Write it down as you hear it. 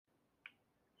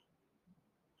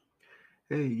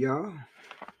Hey y'all,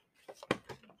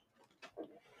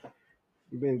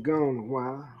 been gone a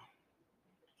while.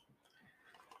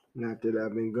 Not that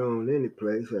I've been gone any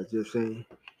place. I just ain't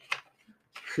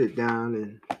sit down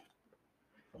and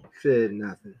said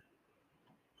nothing.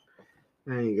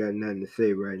 I ain't got nothing to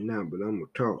say right now, but I'm gonna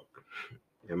talk.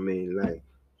 Like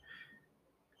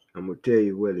I'm gonna tell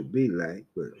you what it be like,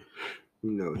 but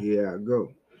here I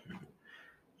go.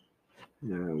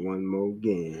 One more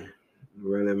again,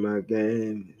 running my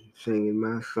game, singing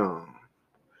my song,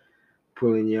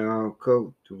 pulling y'all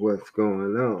coat to what's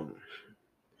going on.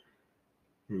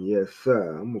 And yes,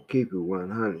 sir, I'm gonna keep it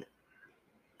 100.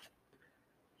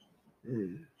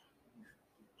 And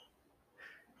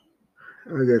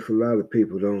I guess a lot of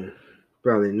people don't,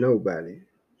 probably nobody,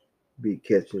 be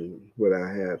catching what I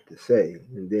have to say.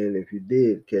 And then if you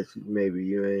did catch it, maybe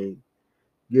you ain't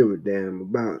give a damn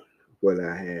about what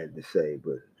I had to say,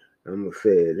 but I'm going to say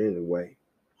it anyway.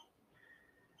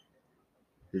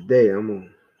 Today I'm going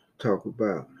to talk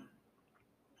about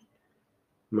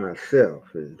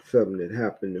myself and something that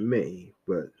happened to me,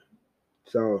 but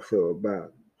it's also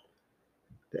about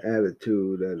the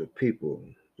attitude of the people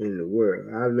in the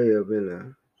world. I live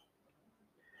in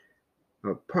a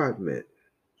apartment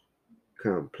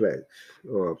complex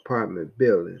or apartment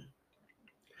building.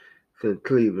 It's in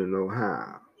Cleveland,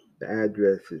 Ohio. The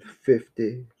address is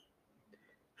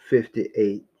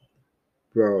 5058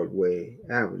 Broadway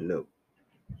Avenue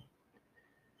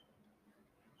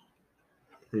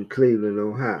in Cleveland,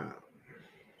 Ohio.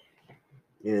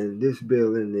 And this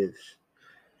building is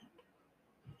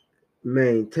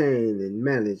maintained and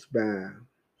managed by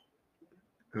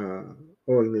an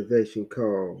organization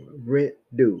called Rent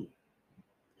Due,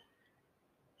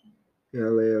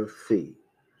 LLC.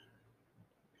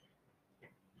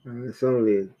 It's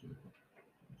only a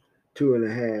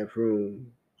 2.5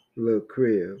 room little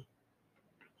crib,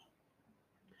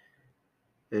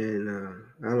 and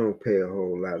I don't pay a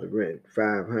whole lot of rent,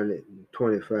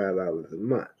 $525 a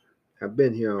month. I've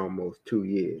been here almost 2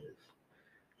 years.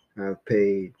 I've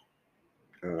paid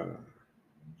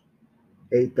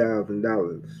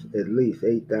 $8,000, at least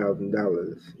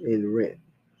 $8,000 in rent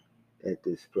at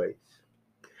this place.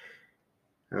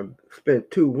 I've spent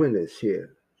 2 winters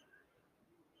here,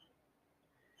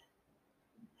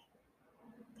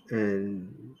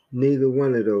 and neither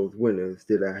one of those winters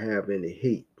did I have any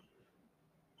heat.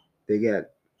 They got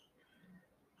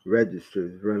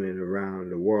registers running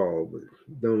around the wall, but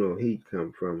don't know heat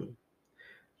come from them.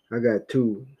 I got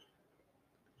 2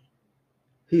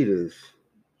 heaters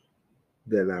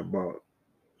that I bought.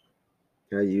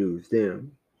 I use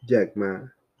them, jack my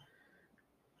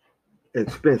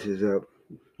expenses up,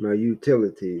 my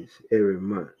utilities every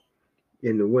month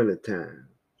in the wintertime.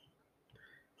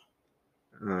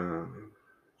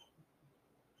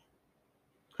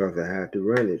 Because I have to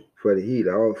run it for the heat.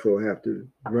 I also have to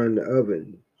run the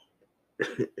oven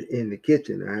in the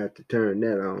kitchen. I have to turn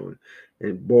that on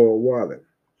and boil water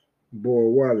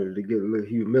to get a little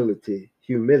humidity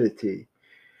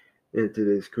into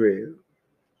this crib.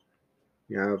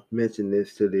 Yeah, I've mentioned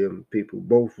this to them people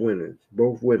both winters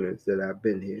that I've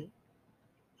been here,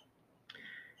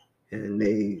 and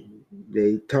they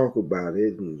talk about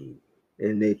it and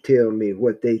they tell me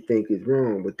what they think is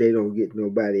wrong, but they don't get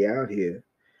nobody out here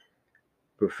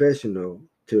professional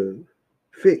to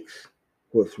fix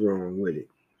what's wrong with it.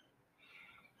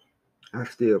 I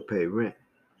still pay rent.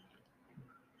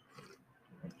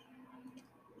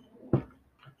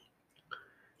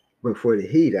 But for the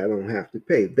heat, I don't have to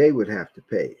pay. They would have to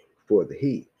pay for the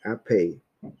heat. I pay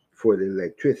for the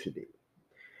electricity.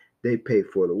 They pay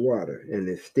for the water and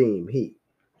the steam heat.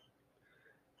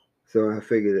 So I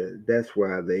figure that's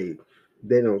why they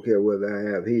don't care whether I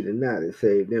have heat or not. It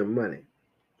saves them money.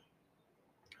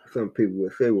 Some people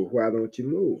will say, well, why don't you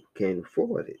move? Can't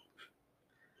afford it.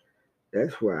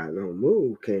 That's why I don't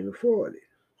move. Can't afford it.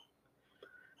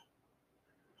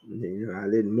 I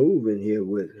didn't move in here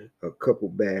with a couple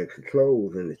bags of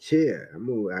clothes and a chair.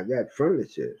 I got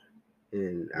furniture,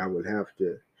 and I would have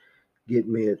to get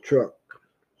me a truck,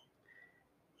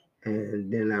 and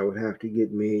then I would have to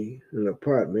get me an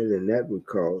apartment, and that would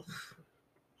cost,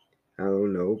 I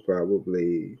don't know,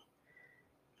 probably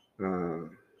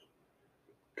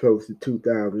close to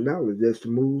 $2,000 just to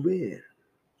move in.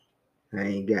 I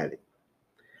ain't got it.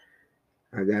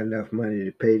 I got enough money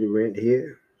to pay the rent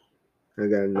here. I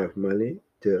got enough money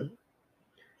to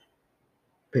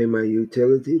pay my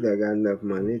utilities. I got enough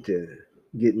money to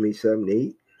get me something to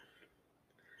eat.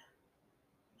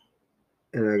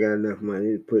 And I got enough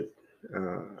money to put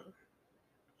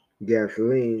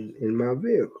gasoline in my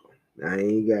vehicle. I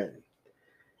ain't got it.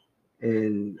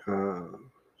 And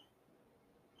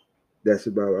That's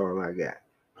about all I got.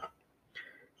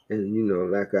 And you know,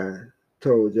 like I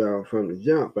told y'all from the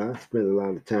jump, I spent a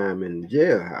lot of time in the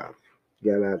jailhouse.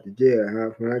 Got out the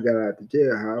jailhouse. When I got out the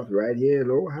jailhouse, right here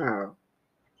in Ohio,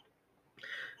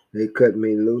 they cut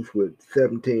me loose with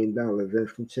 $17 and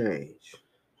some change.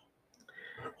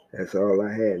 That's all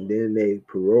I had. And then they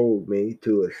paroled me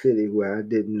to a city where I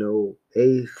didn't know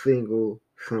a single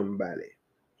somebody.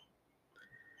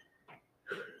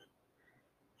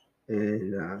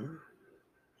 And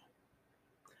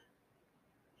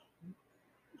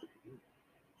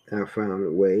I found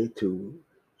a way to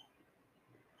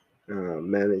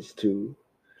manage to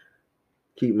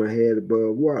keep my head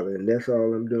above water. And that's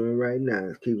all I'm doing right now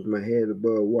is keeping my head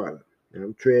above water.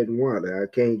 I'm treading water. I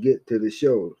can't get to the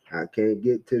shore. I can't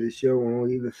get to the shore on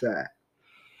either side.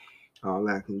 All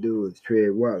I can do is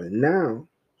tread water. Now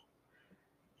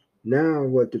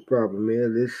what the problem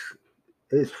is,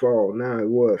 it's fall. Now it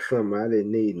was summer. I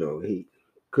didn't need no heat.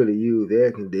 Could have used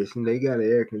air conditioning. They got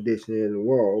an air conditioner in the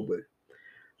wall, but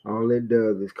all it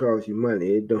does is cost you money.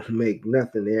 It don't make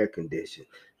nothing air conditioned.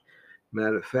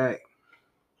 Matter of fact,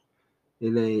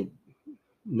 it ain't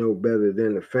no better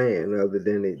than a fan, other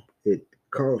than it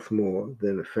costs more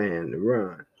than a fan to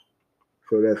run.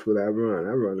 So that's what I run.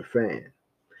 I run a fan.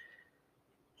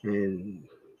 And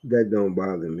that don't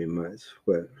bother me much.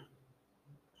 But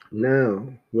now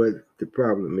what the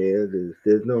problem is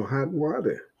there's no hot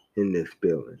water in this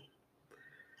building.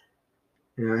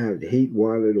 And I have to heat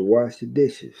water to wash the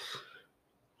dishes.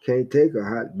 Can't take a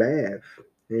hot bath.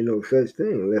 Ain't no such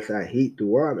thing unless I heat the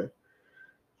water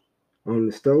on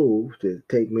the stove to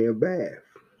take me a bath.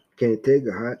 Can't take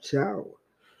a hot shower.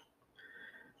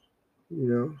 You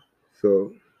know?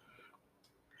 So,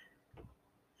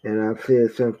 and I've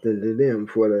said something to them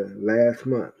for the last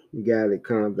month. The guy that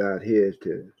comes out here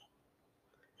to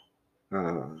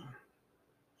uh,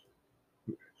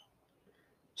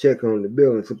 check on the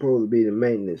building, supposed to be the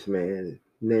maintenance man.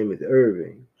 His name is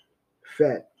Irving.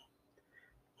 Fat,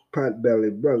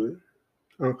 pot-bellied brother,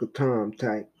 Uncle Tom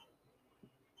type.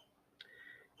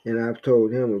 And I've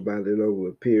told him about it over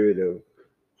a period of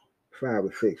 5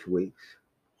 or 6 weeks.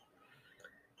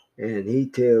 And he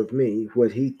tells me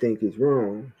what he thinks is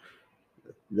wrong.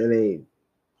 That ain't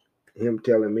him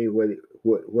telling me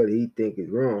what he thinks is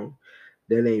wrong.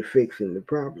 That ain't fixing the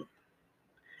problem.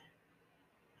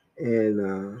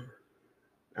 And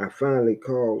I finally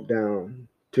called down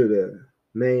to the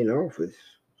main office,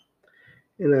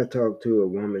 and I talked to a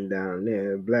woman down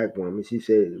there, a black woman. She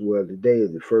said, well, today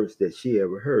is the first that she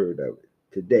ever heard of it.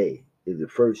 Today is the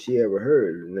first she ever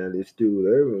heard. Now, this dude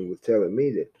Irvin was telling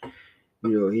me that,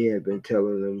 you know, he had been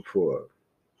telling them for,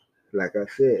 like I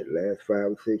said, last 5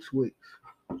 or 6 weeks.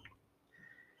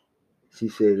 She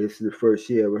said this is the first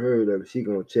she ever heard of it. She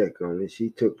gonna check on it. She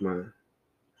took my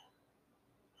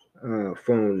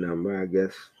phone number. I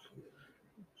guess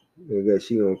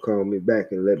she gonna call me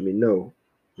back and let me know.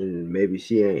 And maybe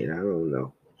she ain't. I don't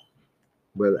know.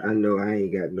 But I know I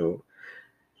ain't got no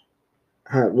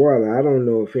hot water. I don't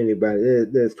know if anybody.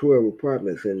 There's 12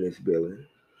 apartments in this building,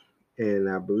 and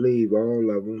I believe all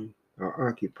of them are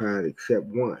occupied except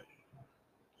one.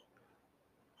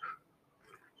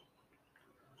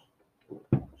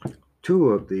 Two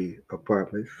of the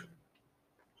apartments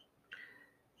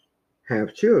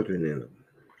have children in them.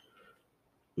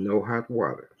 No hot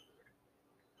water,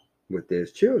 but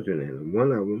there's children in them.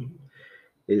 One of them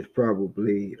is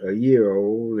probably a year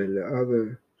old, and the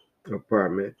other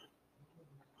apartment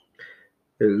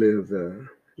there lives a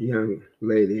young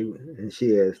lady, and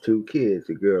she has 2 kids,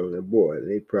 a girl and a boy.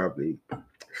 They probably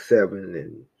 7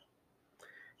 and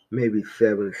maybe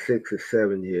 7, 6 or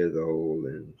 7 years old,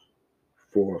 and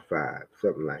 4 or 5,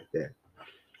 something like that.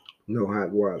 No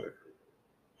hot water,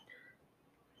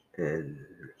 and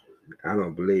I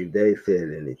don't believe they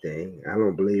said anything. I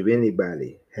don't believe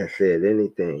anybody has said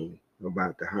anything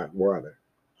about the hot water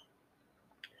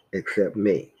except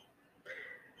me.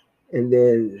 And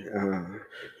then,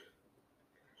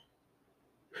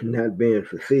 not being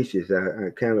facetious, I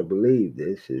kind of believe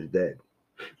this is that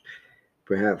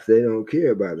perhaps they don't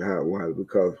care about the hot water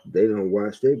because they don't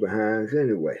wash their behinds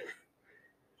anyway.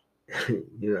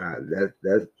 You know,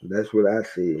 that's what I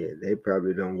see. They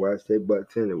probably don't wash their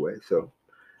butts anyway. So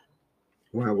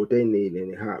why would they need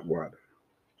any hot water?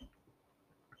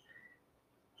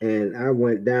 And I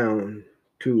went down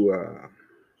to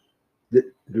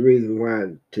the reason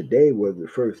why today was the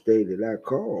first day that I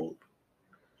called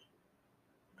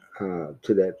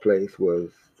to that place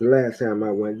was the last time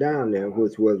I went down there,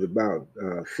 which was about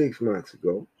 6 months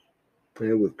ago. And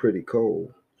it was pretty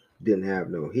cold. Didn't have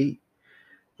no heat.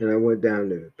 And I went down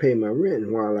to pay my rent.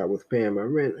 And while I was paying my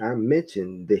rent, I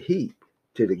mentioned the heat.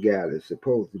 to the guy that's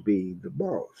supposed to be the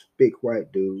boss. Big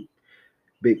white dude,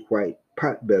 big white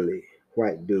potbelly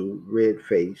white dude, red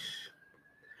face,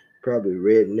 probably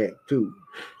redneck too,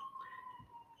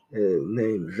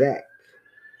 named Zach.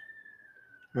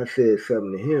 I said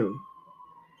something to him,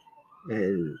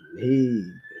 and he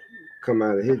come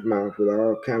out of his mouth with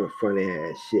all kind of funny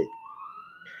ass shit.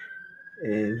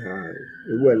 And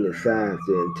it wasn't his size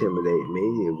to intimidate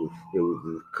me. It was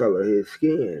the color of his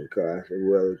skin. Cause I said,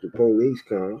 well, if the police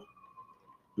come,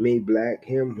 me black,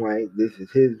 him white, this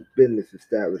is his business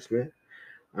establishment.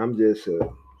 I'm just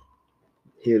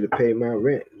here to pay my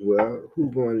rent. Well, who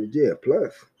going to jail?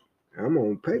 Plus, I'm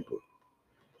on paper.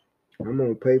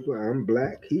 I'm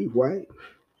black. He white.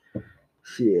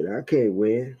 Shit, I can't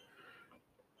win.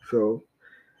 So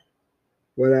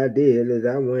what I did is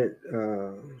I went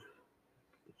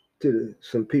to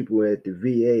some people at the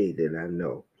VA that I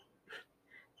know,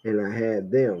 and I had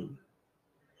them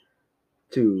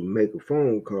to make a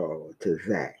phone call to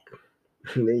Zach.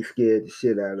 They scared the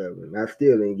shit out of him. I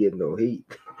still didn't get no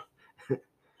heat,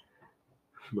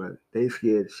 but they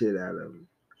scared the shit out of him.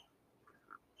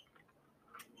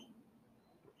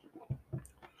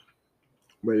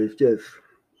 But it's just,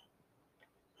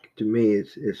 to me,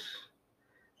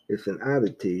 it's an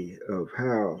oddity of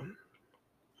how,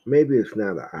 maybe it's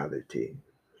not an oddity.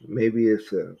 Maybe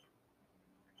it's a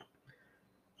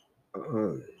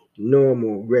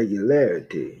normal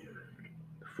regularity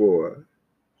for,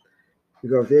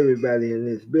 because everybody in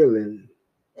this building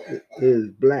is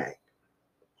black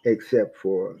except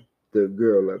for the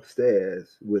girl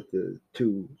upstairs with the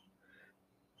two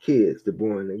kids, the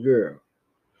boy and the girl.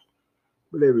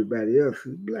 But everybody else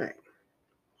is black.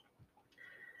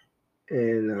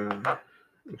 And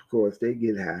of course, they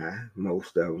get high,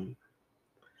 most of them.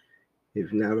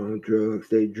 If not on drugs,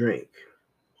 they drink.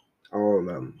 All of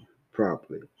them,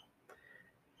 probably.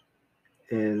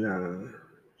 And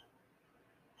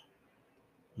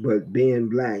but being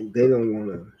black, they don't want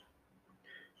to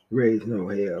raise no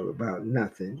hell about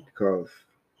nothing because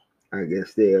I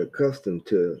guess they're accustomed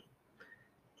to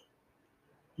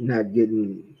not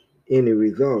getting any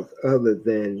results other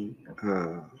than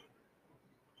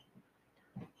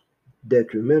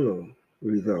detrimental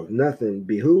results. Nothing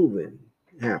behooving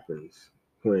happens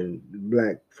when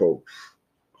black folks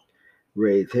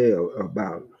raise hell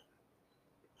about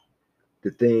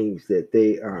the things that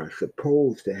they are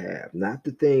supposed to have, not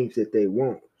the things that they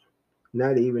want,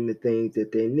 not even the things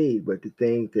that they need, but the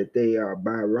things that they are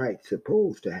by right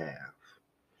supposed to have.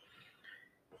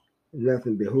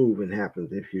 Nothing behooving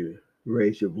happens if you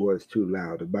raise your voice too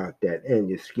loud about that and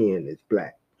your skin is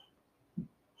black.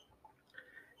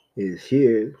 Is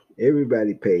here,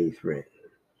 everybody pays rent.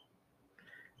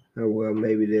 Oh, well,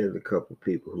 maybe there's a couple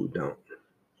people who don't.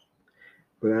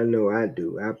 But I know I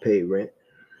do. I pay rent.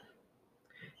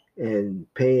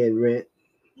 And paying rent,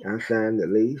 I signed the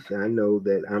lease. I know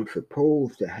that I'm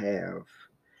supposed to have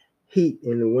heat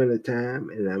in the wintertime,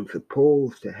 and I'm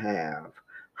supposed to have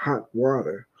hot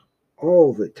water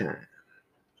all the time.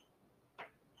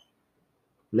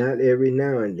 Not every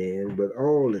now and then, but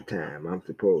all the time I'm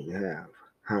supposed to have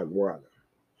hot water.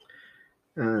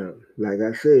 Like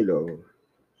I say though,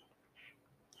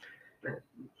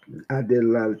 I did a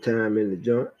lot of time in the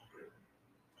joint.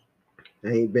 I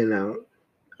ain't been out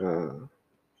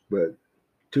but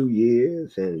 2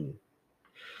 years and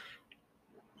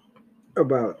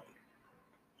about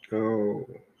 1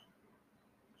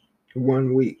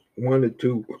 week, 1 or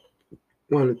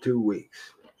 2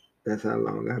 weeks. That's how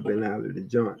long I've been out of the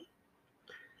joint.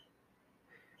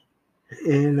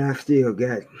 And I still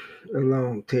got a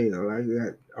long tail. I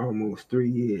got almost 3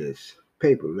 years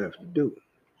paper left to do.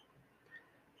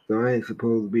 So I ain't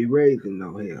supposed to be raising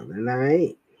no hell, and I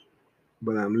ain't.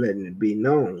 But I'm letting it be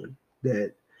known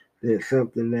that there's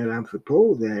something that I'm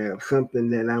supposed to have,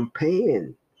 something that I'm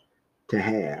paying to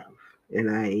have, and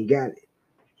I ain't got it.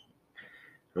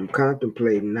 I'm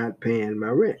contemplating not paying my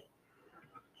rent.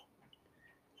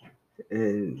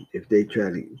 And if they try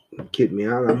to kick me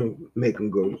out, I'm going to make them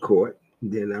go to court.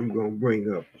 Then I'm going to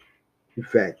bring up the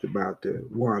fact about the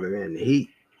water and the heat.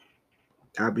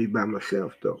 I'll be by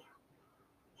myself, though.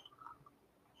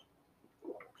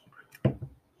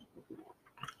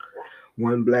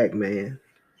 One black man,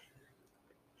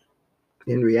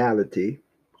 in reality,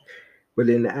 but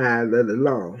in the eyes of the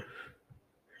law,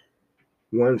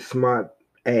 one smart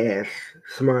ass,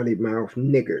 smarty mouth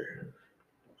nigger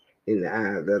in the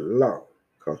eyes of the law.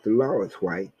 Because the law is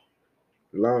white.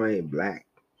 The law ain't black.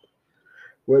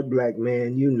 What black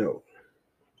man you know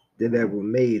that ever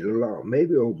made a law?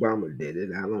 Maybe Obama did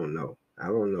it. I don't know. I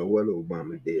don't know what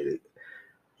Obama did it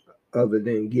other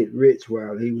than get rich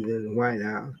while he was in the White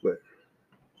House. But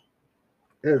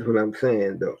That's what I'm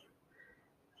saying, though.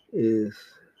 Is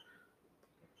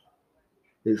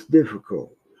it's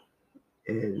difficult.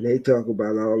 And they talk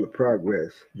about all the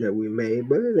progress that we made,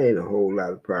 but it ain't a whole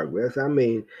lot of progress. I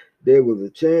mean, there was a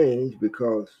change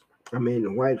because, I mean,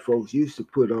 the white folks used to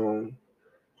put on,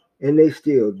 and they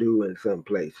still do in some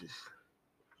places.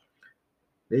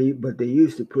 But they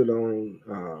used to put on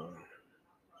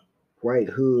white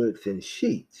hoods and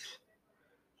sheets,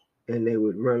 and they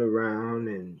would run around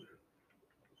and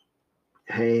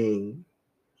hang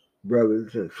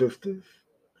brothers and sisters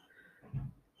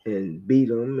and beat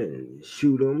them and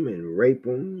shoot them and rape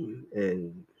them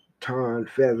and tar and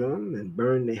feather them and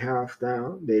burn the house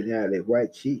down. They'd have their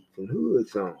white sheets and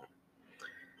hoods on.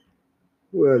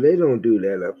 Well, they don't do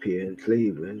that up here in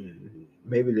Cleveland.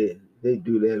 Maybe they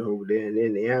do that over there in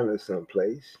Indiana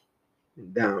someplace,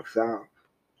 and down south,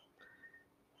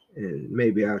 and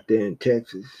maybe out there in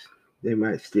Texas. They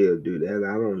might still do that.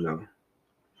 I don't know.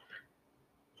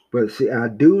 But see, I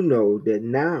do know that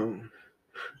now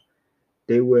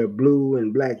they wear blue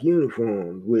and black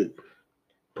uniforms with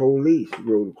police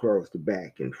wrote across the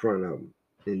back in front of them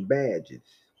and badges.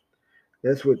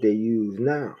 That's what they use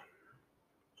now.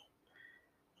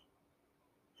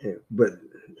 But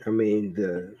I mean,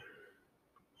 the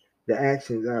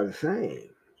actions are the same.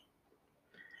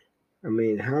 I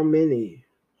mean, how many?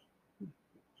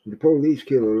 The police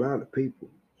kill a lot of people,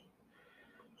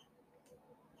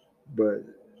 but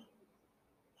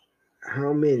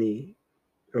how many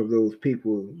of those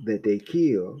people that they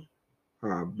kill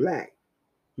are black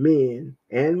men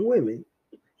and women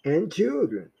and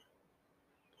children?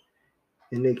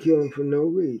 And they kill them for no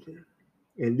reason.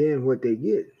 And then what they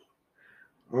get,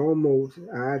 almost,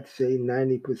 I'd say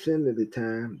 90% of the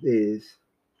time, is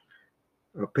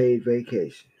a paid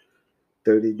vacation,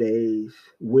 30 days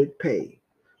with pay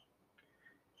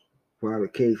while the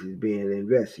case is being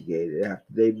investigated. After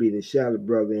they beat and shot a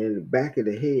brother in the back of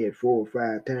the head 4 or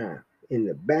 5 times. In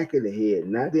the back of the head,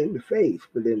 not in the face,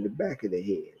 but in the back of the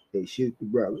head. They shoot the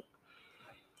brother.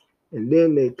 And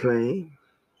then they claim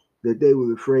that they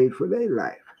were afraid for their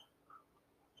life.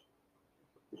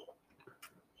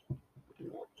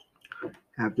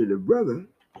 After the brother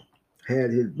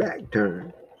had his back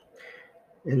turned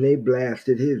and they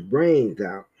blasted his brains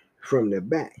out from the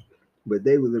back, but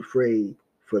they was afraid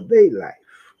for their life.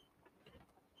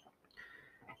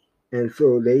 And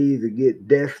so they either get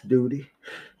death duty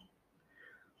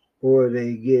or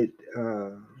they get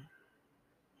a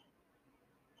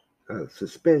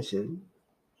suspension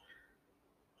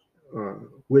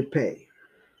with pay.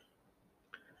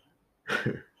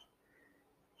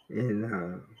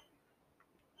 And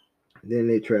then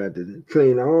they tried to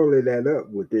clean all of that up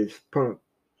with this punk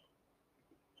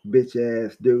bitch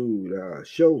ass dude,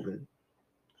 Chauvin.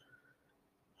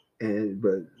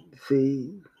 But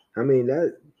see, I mean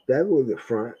that was a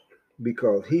front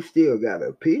because he still got to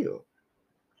appeal.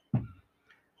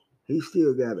 He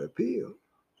still got to appeal.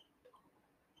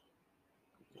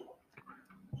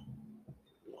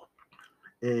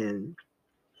 And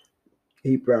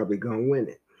he probably gonna win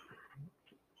it.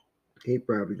 He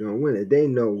probably gonna win it. They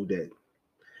know that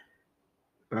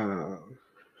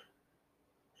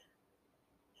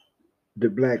the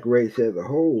black race as a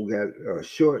whole got a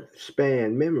short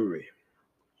span memory,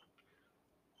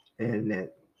 and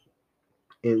that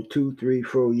in 2, 3,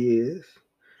 4 years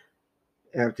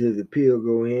after his appeal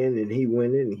go in and he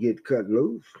win it and get cut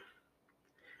loose,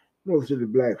 most of the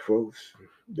black folks,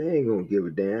 they ain't gonna give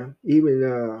a damn.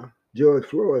 Even George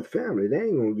Floyd's family, they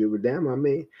ain't gonna give a damn. I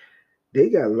mean, they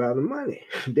got a lot of money.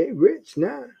 They rich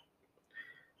now.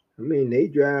 I mean, they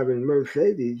driving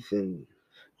Mercedes and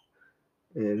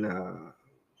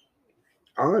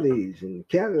Audis and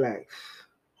Cadillacs,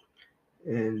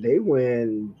 and they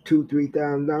wearing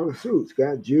 $2,000-$3,000 suits,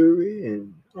 got jewelry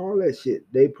and all that shit.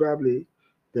 They probably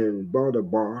then bought a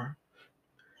bar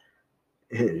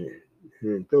and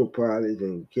throw parties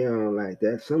and carry on like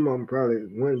that. Some of them probably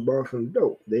went and bought some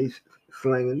dope. They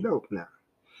slinging dope now.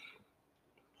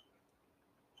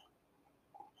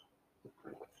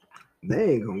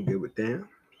 They ain't gonna give a damn.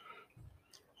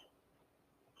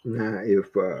 Now,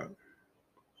 if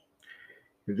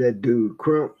that dude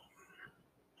Crump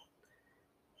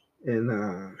and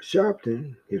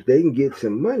Sharpton, if they can get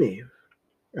some money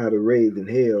out of raising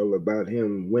hell about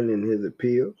him winning his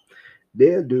appeal,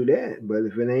 they'll do that. But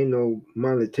if it ain't no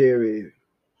monetary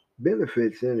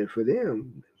benefits in it for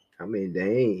them, I mean,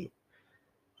 they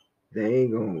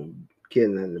ain't gonna care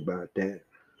nothing about that.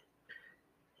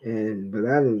 But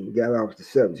I didn't got off the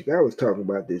subject. I was talking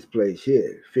about this place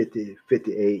here,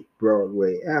 5058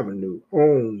 Broadway Avenue,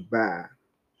 owned by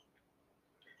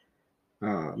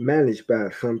managed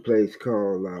by some place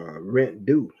called Rent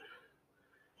Due.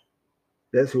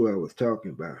 That's who I was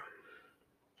talking about.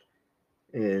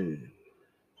 And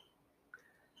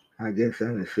I guess I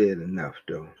done said enough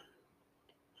though.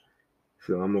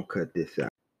 So I'm gonna cut this out.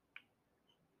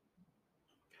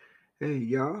 Hey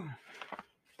y'all,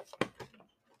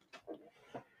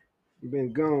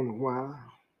 been gone a while.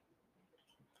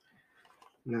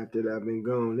 Not that I've been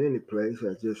gone any place.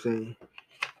 I just ain't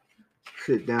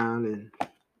sit down and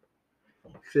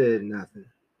said nothing.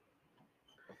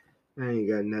 I ain't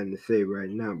got nothing to say right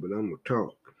now, but I'm gonna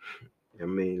talk. I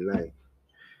mean, like,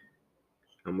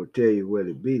 I'm gonna tell you what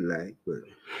it be like, but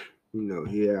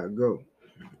here I go.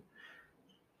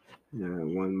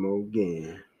 One more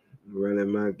again,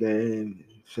 running my game,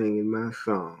 singing my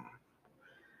song,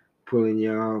 pulling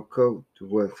y'all coat to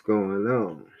what's going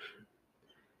on.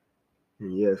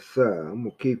 And yes, sir, I'm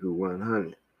gonna keep it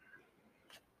 100.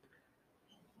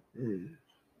 And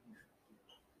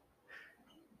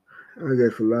I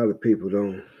guess a lot of people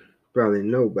don't, probably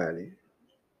nobody,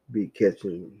 be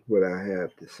catching what I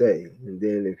have to say. And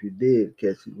then if you did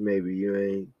catch it, maybe you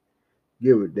ain't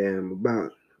give a damn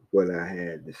about what I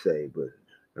had to say, but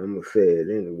I'm gonna say it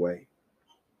anyway.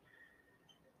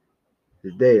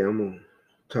 Today I'm gonna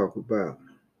talk about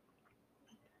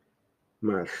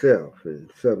myself and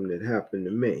something that happened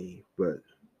to me, but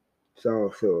it's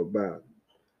also about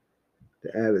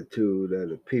the attitude of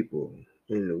the people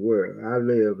in the world. I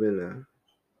live in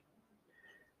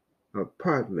a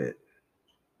apartment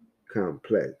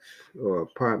complex or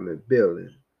apartment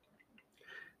building.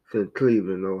 It's in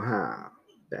Cleveland, Ohio.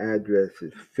 The address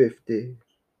is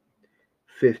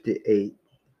 5058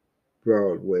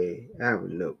 Broadway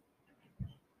Avenue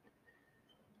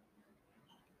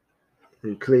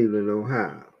in Cleveland,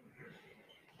 Ohio.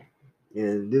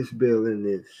 And this building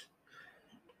is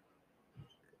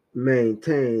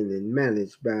maintained and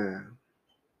managed by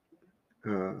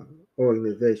an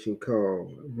organization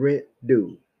called Rent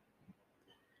Due,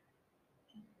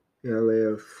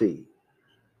 LLC.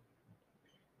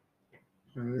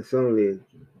 It's only a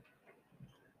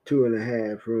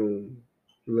 2.5 room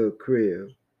little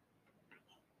crib,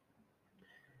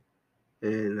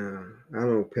 and I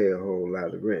don't pay a whole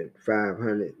lot of rent,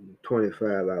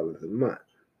 $525 a month.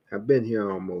 I've been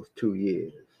here almost 2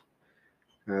 years.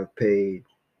 I've paid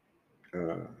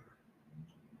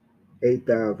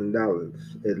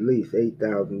 $8,000, at least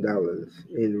 $8,000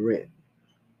 in rent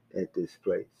at this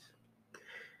place.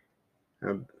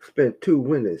 I've spent 2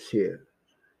 winters here,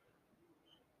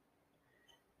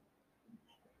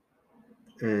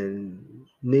 and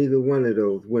neither one of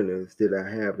those winters did I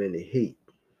have any heat.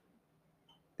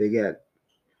 They got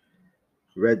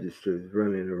registers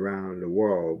running around the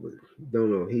wall, but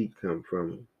don't know heat come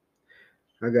from them.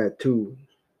 I got 2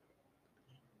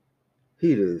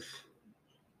 heaters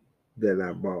that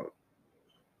I bought.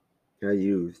 I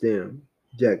use them,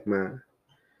 jack my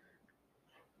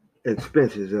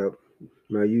expenses up,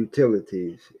 my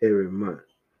utilities every month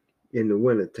in the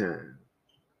wintertime.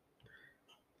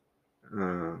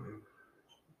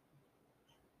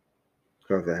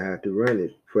 Because I have to run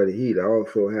it for the heat. I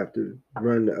also have to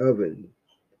run the oven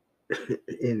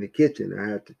in the kitchen. I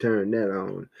have to turn that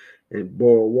on and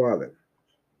boil water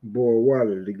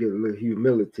to get a little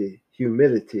humidity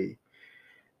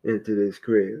into this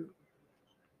crib.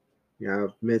 Yeah,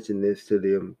 I've mentioned this to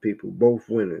them people both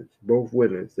winters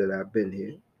that I've been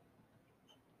here,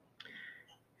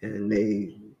 and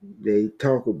they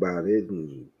talk about it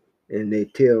and they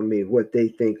tell me what they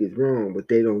think is wrong, but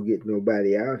they don't get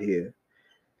nobody out here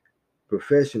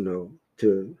professional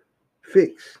to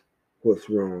fix what's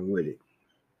wrong with it.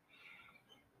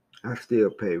 I still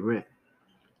pay rent.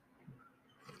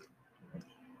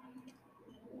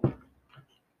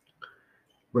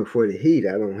 But for the heat,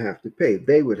 I don't have to pay.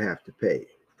 They would have to pay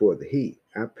for the heat.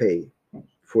 I pay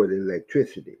for the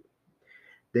electricity.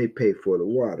 They pay for the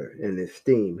water and the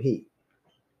steam heat.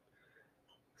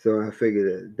 So I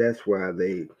figure that's why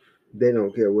they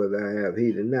don't care whether I have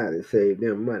heat or not. It saves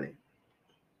them money.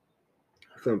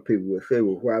 Some people will say,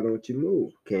 well, why don't you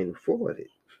move? Can't afford it.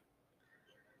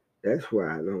 That's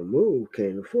why I don't move.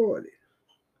 Can't afford it.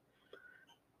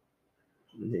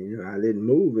 I didn't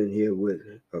move in here with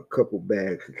a couple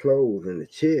bags of clothes and a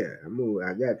chair.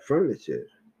 I got furniture,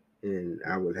 and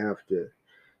I would have to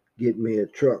get me a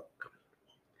truck,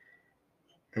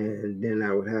 and then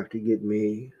I would have to get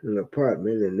me an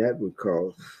apartment, and that would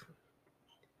cost,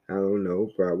 I don't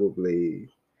know, probably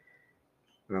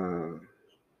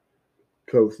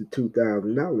close to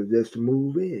 $2,000 just to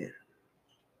move in.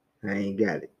 I ain't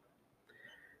got it.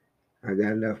 I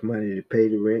got enough money to pay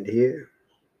the rent here.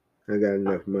 I got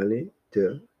enough money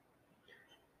to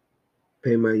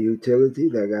pay my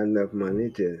utilities. I got enough money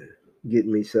to get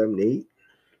me something to eat,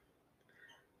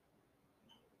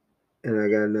 and I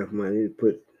got enough money to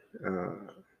put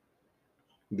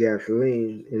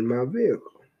gasoline in my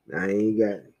vehicle. I ain't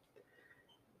got,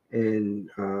 and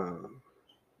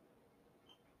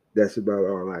that's about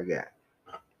all I got.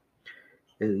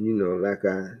 And like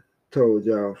I told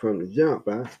y'all from the jump,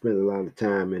 I spent a lot of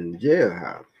time in the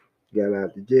jailhouse. Got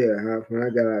out the jailhouse. When I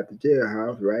got out the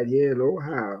jailhouse, right here in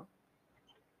Ohio,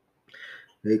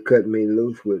 they cut me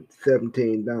loose with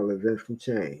 $17 and some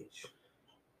change.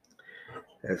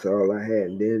 That's all I had.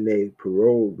 And then they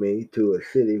paroled me to a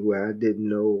city where I didn't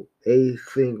know a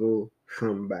single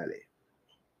somebody.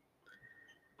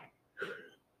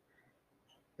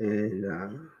 And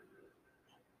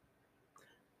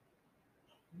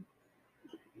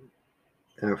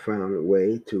I found a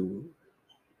way to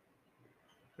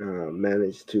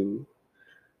manage to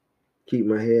keep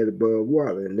my head above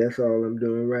water. And that's all I'm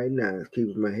doing right now is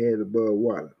keeping my head above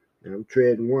water. I'm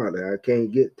treading water. I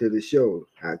can't get to the shore.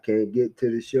 I can't get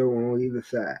to the shore on either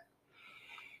side.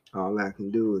 All I can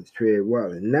do is tread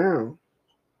water. Now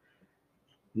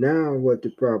what the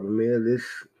problem is,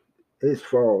 it's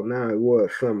fall. Now it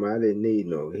was summer. I didn't need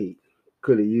no heat.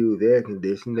 Could have used air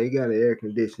conditioning. They got an air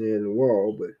conditioner in the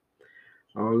wall, but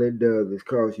all it does is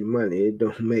cost you money. It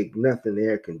don't make nothing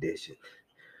air conditioned.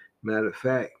 Matter of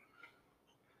fact,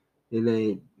 it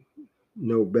ain't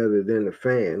no better than a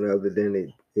fan, other than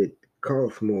it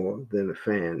costs more than a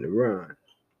fan to run.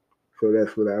 So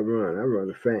that's what I run. I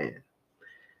run a fan.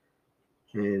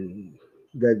 And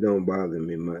that don't bother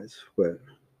me much. But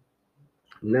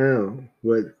now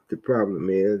what the problem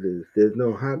is there's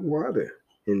no hot water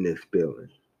in this building.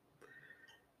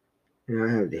 And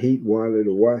I have to heat water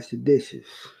to wash the dishes.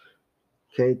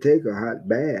 Can't take a hot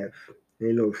bath.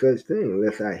 Ain't no such thing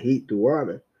unless I heat the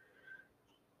water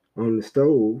on the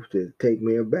stove to take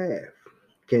me a bath.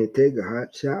 Can't take a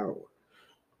hot shower.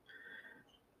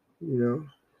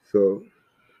 So,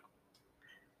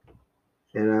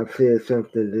 and I've said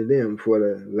something to them for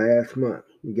the last month.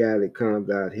 The guy that comes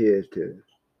out here to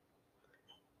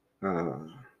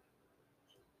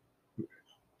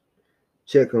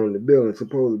check on the building,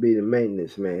 supposed to be the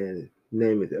maintenance man. His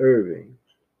name is Irving.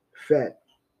 Fat,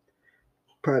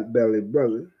 pot-bellied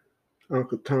brother,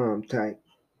 Uncle Tom type.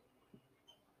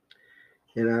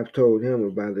 And I've told him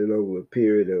about it over a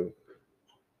period of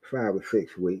 5 or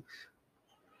 6 weeks.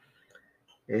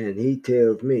 And he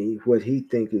tells me what he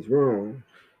thinks is wrong.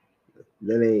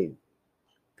 That ain't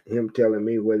him telling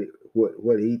me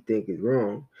what he thinks is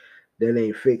wrong. That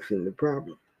ain't fixing the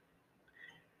problem.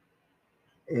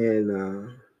 And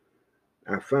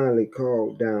I finally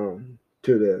called down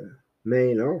to the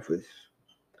main office,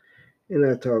 and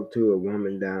I talked to a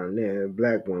woman down there, a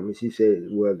black woman. She said,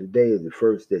 well, today is the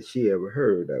first that she ever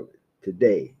heard of it.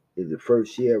 Today is the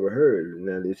first she ever heard.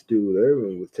 Now, this dude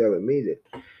Irvin was telling me that,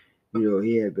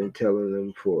 he had been telling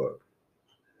them for,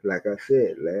 like I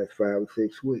said, last 5 or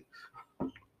 6 weeks.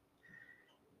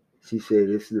 She said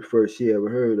this is the first she ever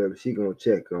heard of it. She gonna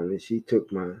check on it. She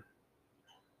took my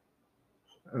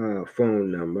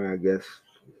phone number. I guess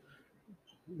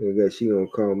she gonna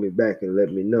call me back and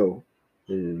let me know.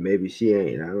 And maybe she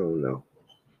ain't. I don't know.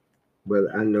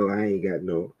 But I know I ain't got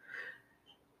no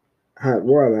hot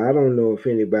water. I don't know if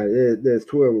anybody. There's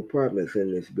 12 apartments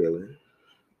in this building,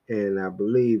 and I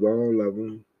believe all of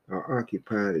them are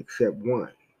occupied except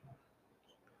one.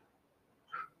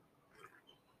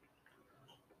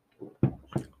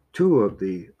 Two of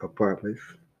the apartments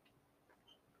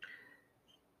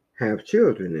have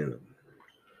children in them.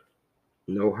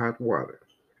 No hot water,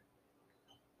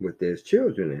 but there's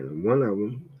children in them. One of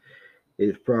them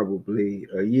is probably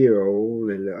a year old,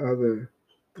 and the other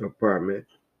apartment,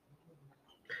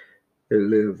 there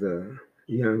lives a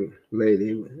young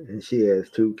lady, and she has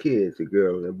 2 kids, a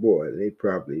girl and a boy. They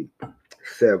probably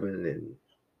 7 and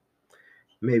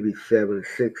maybe 6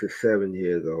 or 7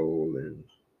 years old, and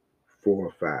 4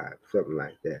 or 5, something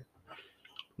like that.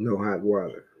 No hot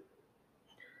water.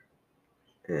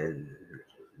 And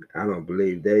I don't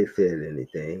believe they said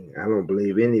anything. I don't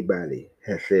believe anybody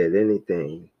has said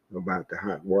anything about the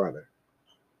hot water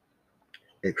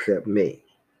except me.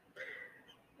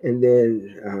 And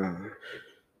then,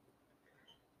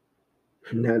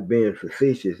 not being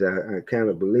facetious, I kind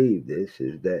of believe this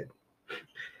is that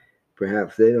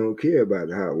perhaps they don't care about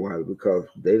the hot water because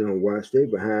they don't wash their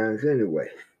behinds anyway.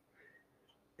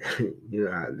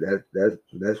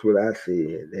 That's what I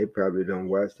see. They probably don't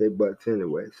wash their butts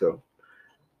anyway, so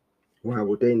why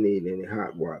would they need any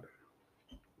hot water?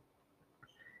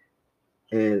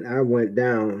 And I went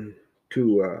down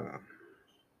to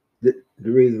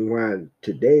the reason why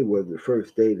today was the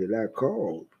first day that I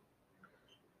called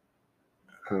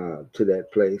to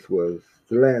that place was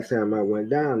the last time I went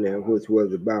down there, which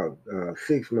was about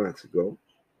 6 months ago,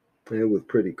 and it was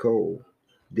pretty cold.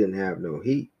 Didn't have no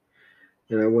heat.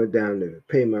 And I went down to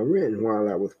pay my rent. And while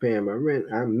I was paying my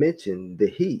rent, I mentioned the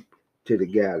heat to the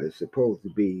guy that's supposed to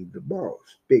be the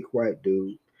boss. Big white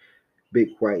dude, big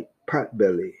white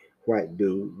potbelly white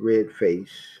dude, red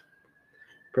face,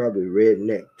 probably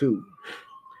redneck too,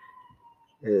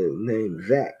 named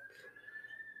Zach.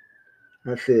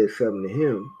 I said something to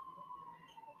him,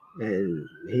 and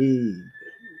he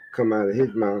come out of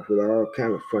his mouth with all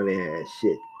kind of funny ass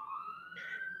shit.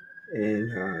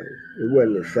 And it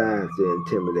wasn't his size to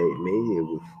intimidate me. It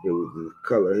was the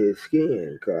color of his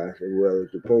skin. Cause I said, well,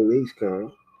 if the police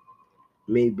come,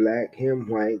 me black, him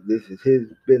white, this is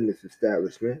his business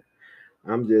establishment.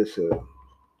 I'm just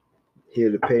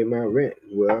here to pay my rent.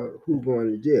 Well, who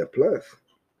going to jail? Plus,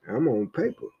 I'm on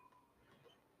paper.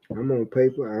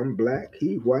 I'm black.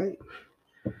 He white.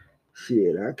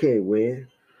 Shit, I can't win.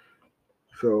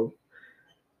 So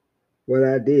what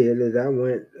I did is I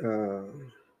went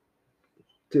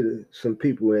to some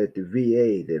people at the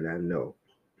VA that I know,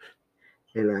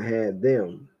 and I had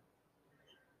them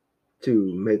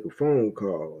to make a phone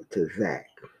call to Zach.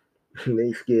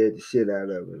 They scared the shit out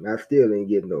of him. I still didn't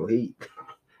get no heat,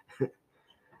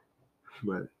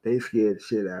 but they scared the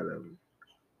shit out of him.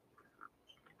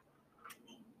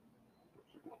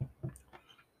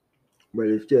 But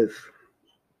it's just,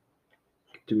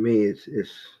 to me, it's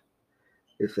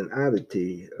an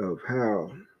oddity of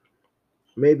how,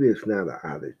 maybe it's not an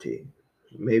oddity,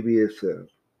 maybe it's a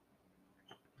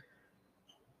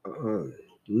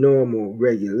normal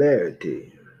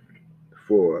regularity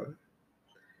for,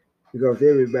 because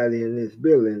everybody in this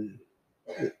building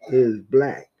is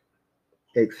black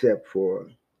except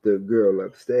for the girl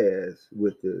upstairs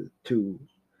with the two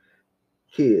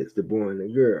kids, the boy and the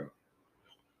girl.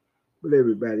 But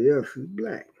everybody else is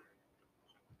black.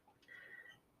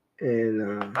 And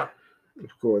of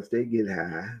course, they get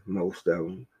high, most of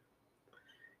them.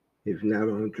 If not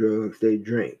on drugs, they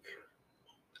drink.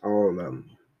 All of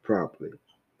them, probably.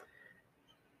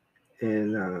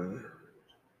 And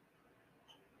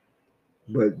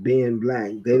but being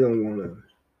black, they don't want to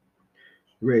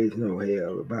raise no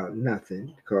hell about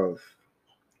nothing because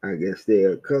I guess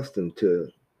they're accustomed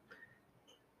to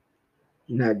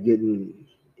not getting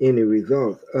any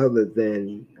results other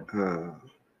than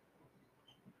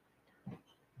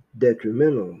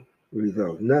detrimental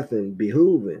results. Nothing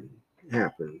behooving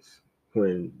happens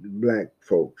when black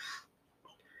folks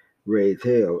raise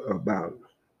hell about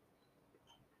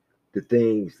the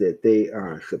things that they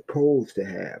are supposed to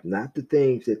have, not the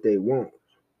things that they want,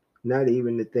 not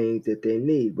even the things that they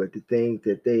need, but the things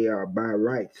that they are by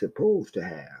right supposed to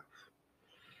have.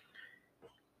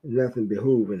 Nothing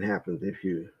behooving happens if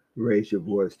you raise your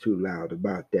voice too loud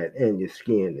about that and your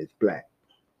skin is black.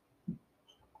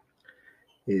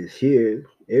 It's here,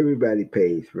 everybody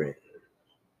pays rent.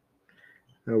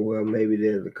 Oh, well, maybe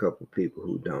there's a couple people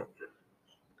who don't.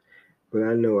 But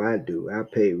I know I do. I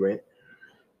pay rent.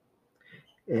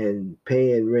 And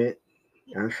paying rent,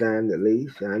 I signed the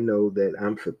lease. I know that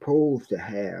I'm supposed to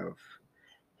have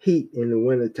heat in the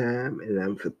wintertime and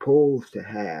I'm supposed to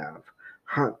have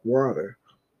hot water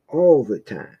all the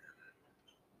time.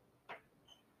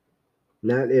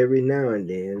 Not every now and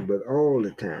then, but all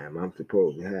the time I'm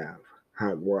supposed to have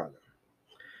hot water.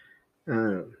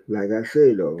 Like I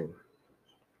say though,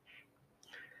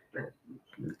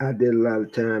 I did a lot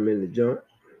of time in the joint.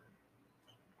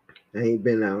 I ain't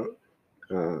been out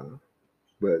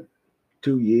but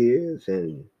 2 years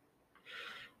and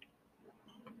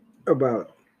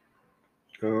about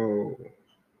 1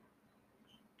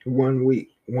 week,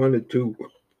 1 or 2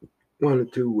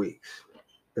 weeks.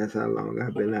 That's how long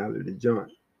I've been out of the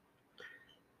joint.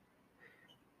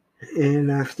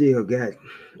 And I still got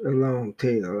a long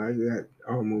tail. I got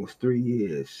almost 3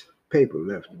 years paper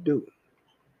left to do.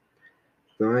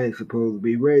 So I ain't supposed to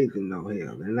be raising no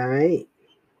hell, and I ain't.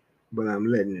 But I'm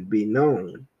letting it be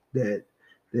known that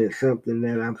there's something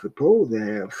that I'm supposed to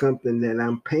have, something that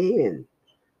I'm paying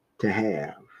to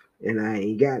have, and I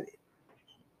ain't got it.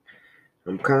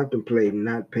 I'm contemplating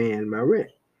not paying my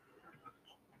rent.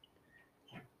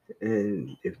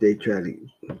 And if they try to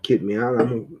kick me out, I'm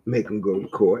going to make them go to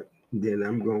court. Then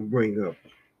I'm going to bring up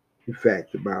the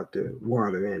fact about the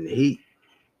water and the heat.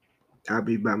 I'll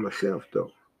be by myself,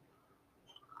 though.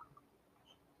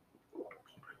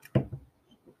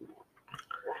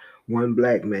 One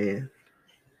black man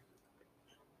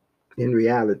in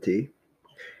reality,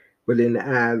 but in the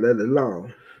eyes of the law,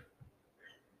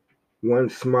 one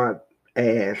smart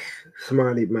ass,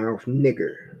 smarty mouth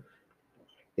nigger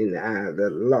in the eyes of the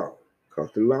law.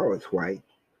 Because the law is white.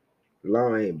 The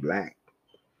law ain't black.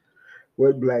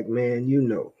 What black man you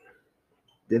know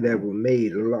that ever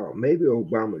made a law? Maybe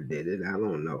Obama did it. I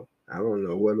don't know. I don't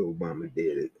know what Obama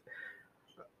did it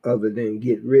other than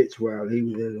get rich while he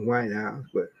was in the White House.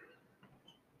 But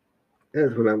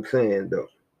that's what I'm saying, though,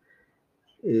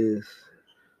 is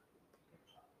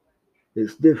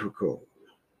it's difficult.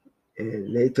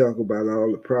 And they talk about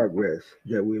all the progress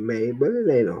that we made, but it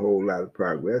ain't a whole lot of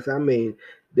progress. I mean,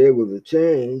 there was a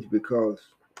change because,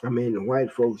 I mean, the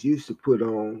white folks used to put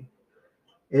on,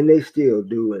 and they still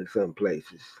do in some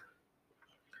places.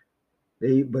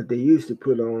 But they used to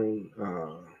put on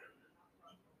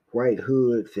white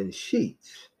hoods and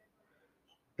sheets,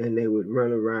 and they would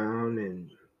run around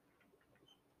and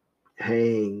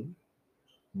hang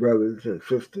brothers and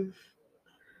sisters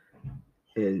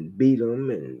and beat them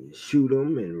and shoot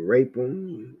them and rape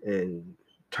them and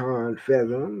tar and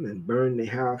feather them and burn the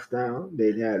house down.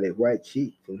 They'd have their white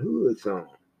sheets and hoods on.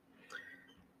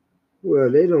 Well,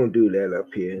 they don't do that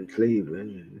up here in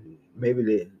Cleveland.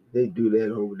 Maybe they do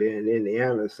that over there in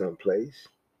Indiana someplace,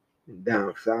 and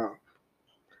down south,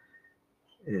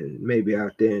 and maybe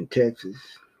out there in Texas.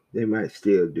 They might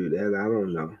still do that. I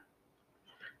don't know.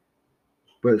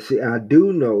 But see, I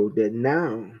do know that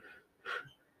now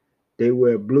they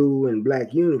wear blue and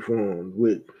black uniforms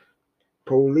with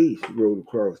police wrote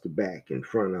across the back in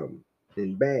front of them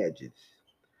and badges.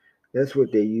 That's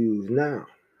what they use now.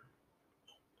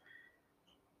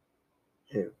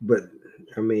 But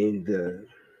I mean, the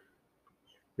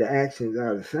actions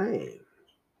are the same.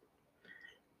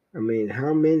 I mean,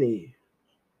 how many?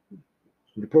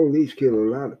 The police kill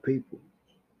a lot of people,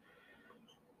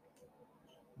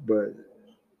 but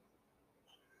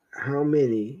how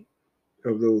many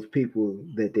of those people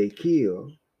that they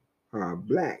kill are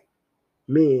black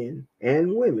men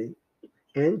and women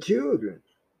and children?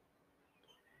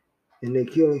 And they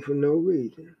kill them for no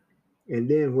reason. And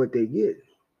then what they get,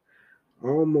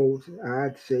 almost,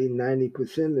 I'd say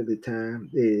 90% of the time,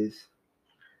 is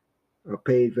a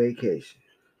paid vacation,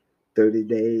 30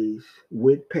 days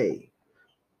with pay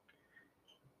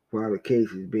while the case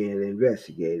is being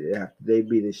investigated. After they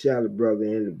beat and shot a brother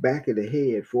in the back of the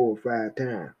head 4 or 5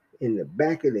 times. In the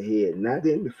back of the head, not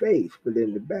in the face, but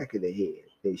in the back of the head.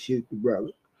 They shoot the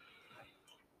brother.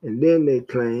 And then they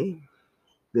claim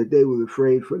that they were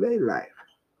afraid for their life.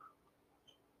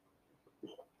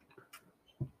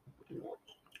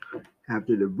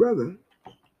 After the brother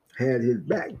had his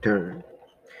back turned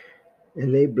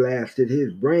and they blasted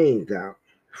his brains out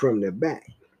from the back,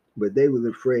 but they was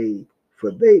afraid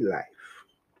for their life.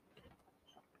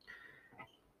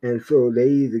 And so they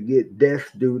either get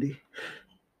death duty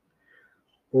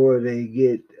or they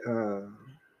get a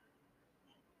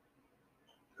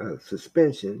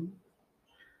suspension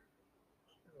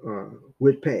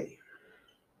with pay.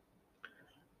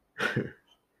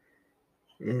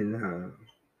 And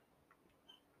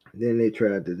then they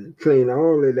tried to clean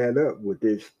all of that up with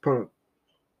this punk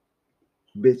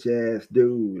bitch ass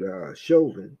dude,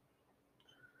 Chauvin.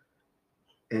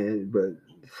 But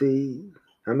see,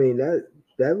 I mean that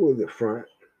was a front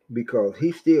because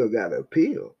he still got to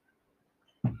appeal.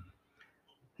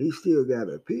 He still got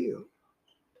to appeal.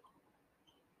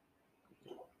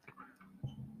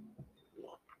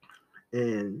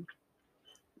 And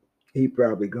he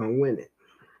probably gonna win it.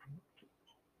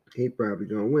 He probably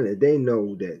gonna win it. They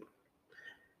know that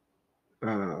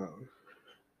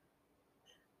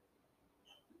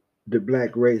the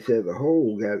black race as a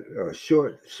whole got a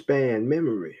short span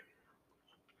memory,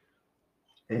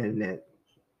 and that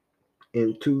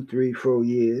in 2, 3, 4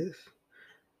 years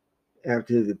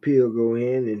after his appeal go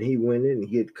in and he win it and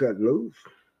get cut loose,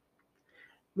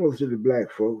 most of the black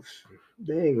folks,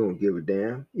 they ain't gonna give a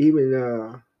damn.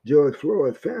 Even George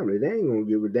Floyd's family, they ain't gonna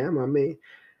give a damn. I mean,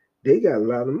 they got a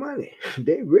lot of money.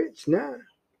 They rich now.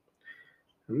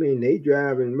 I mean, they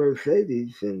driving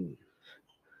Mercedes and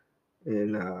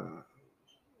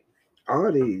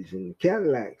Audis and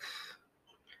Cadillacs,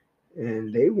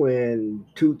 and they wearing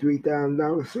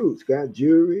 $2,000-$3,000 suits, got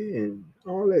jewelry and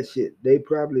all that shit. They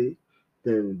probably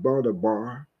then bought a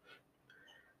bar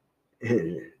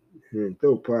and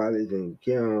throw parties and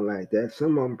carry on like that.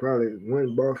 Some of them probably went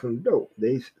and bought some dope.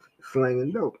 They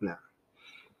slinging dope now.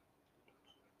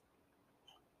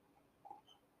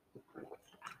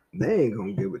 They ain't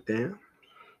gonna give a damn.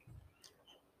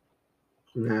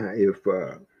 Now, if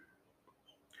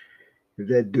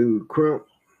that dude Crump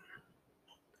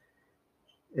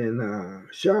and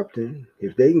Sharpton,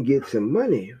 if they can get some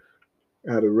money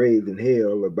out of raising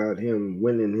hell about him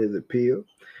winning his appeal,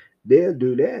 they'll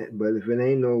do that. But if it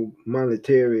ain't no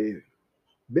monetary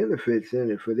benefits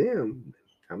in it for them,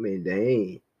 I mean,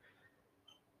 they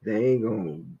ain't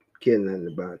gonna care nothing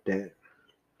about that.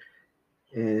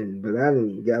 But I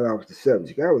didn't got off the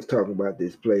subject. I was talking about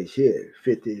this place here,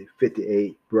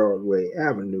 5058 Broadway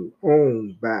Avenue,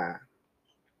 owned by,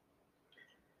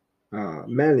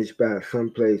 managed by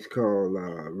some place called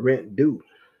Rent Due.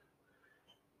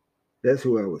 That's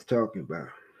who I was talking about.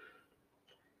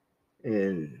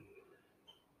 And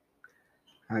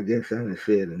I guess I done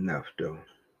said enough though.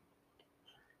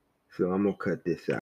 So I'm gonna cut this out.